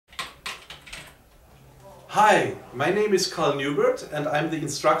Hi, my name is Karl NEUBERT and I'm the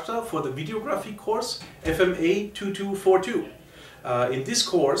instructor for the Videography course FMA 2242. In this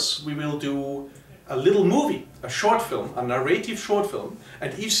course we will do a little movie, a short film, a narrative short film,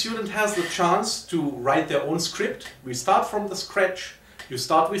 and each student has the chance to write their own script. We start from the scratch. You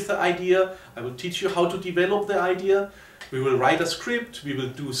start with the idea. I will teach you how to develop the idea. We will write a script. We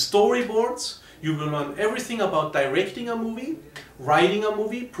will do storyboards. You will learn everything about directing a movie, writing a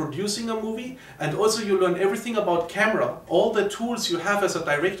movie, producing a movie, and also you learn everything about camera, all the tools you have as a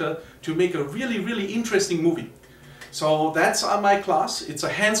director to make a really interesting movie. So that's my class. It's a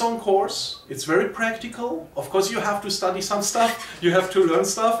hands-on course. It's very practical. Of course you have to study some stuff, you have to learn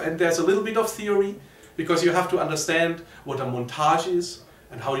stuff, and there's a little bit of theory because you have to understand what a montage is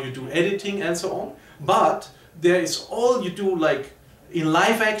and how you do editing and so on. But there is all you do like in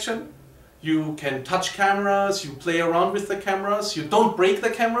live action. You can touch cameras, you play around with the cameras, you don't break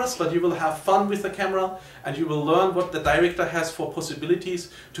the cameras, but you will have fun with the camera and you will learn what the director has for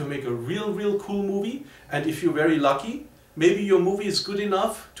possibilities to make a real cool movie. And if you're very lucky, maybe your movie is good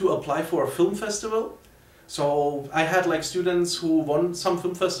enough to apply for a film festival. So I had like students who won some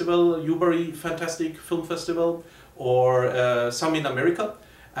film festival, Newbury Fantastic Film Festival, or some in America.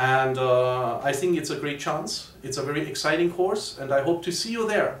 And I think it's a great chance. It's a very exciting course and I hope to see you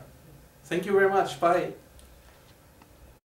there. Thank you very much. Bye.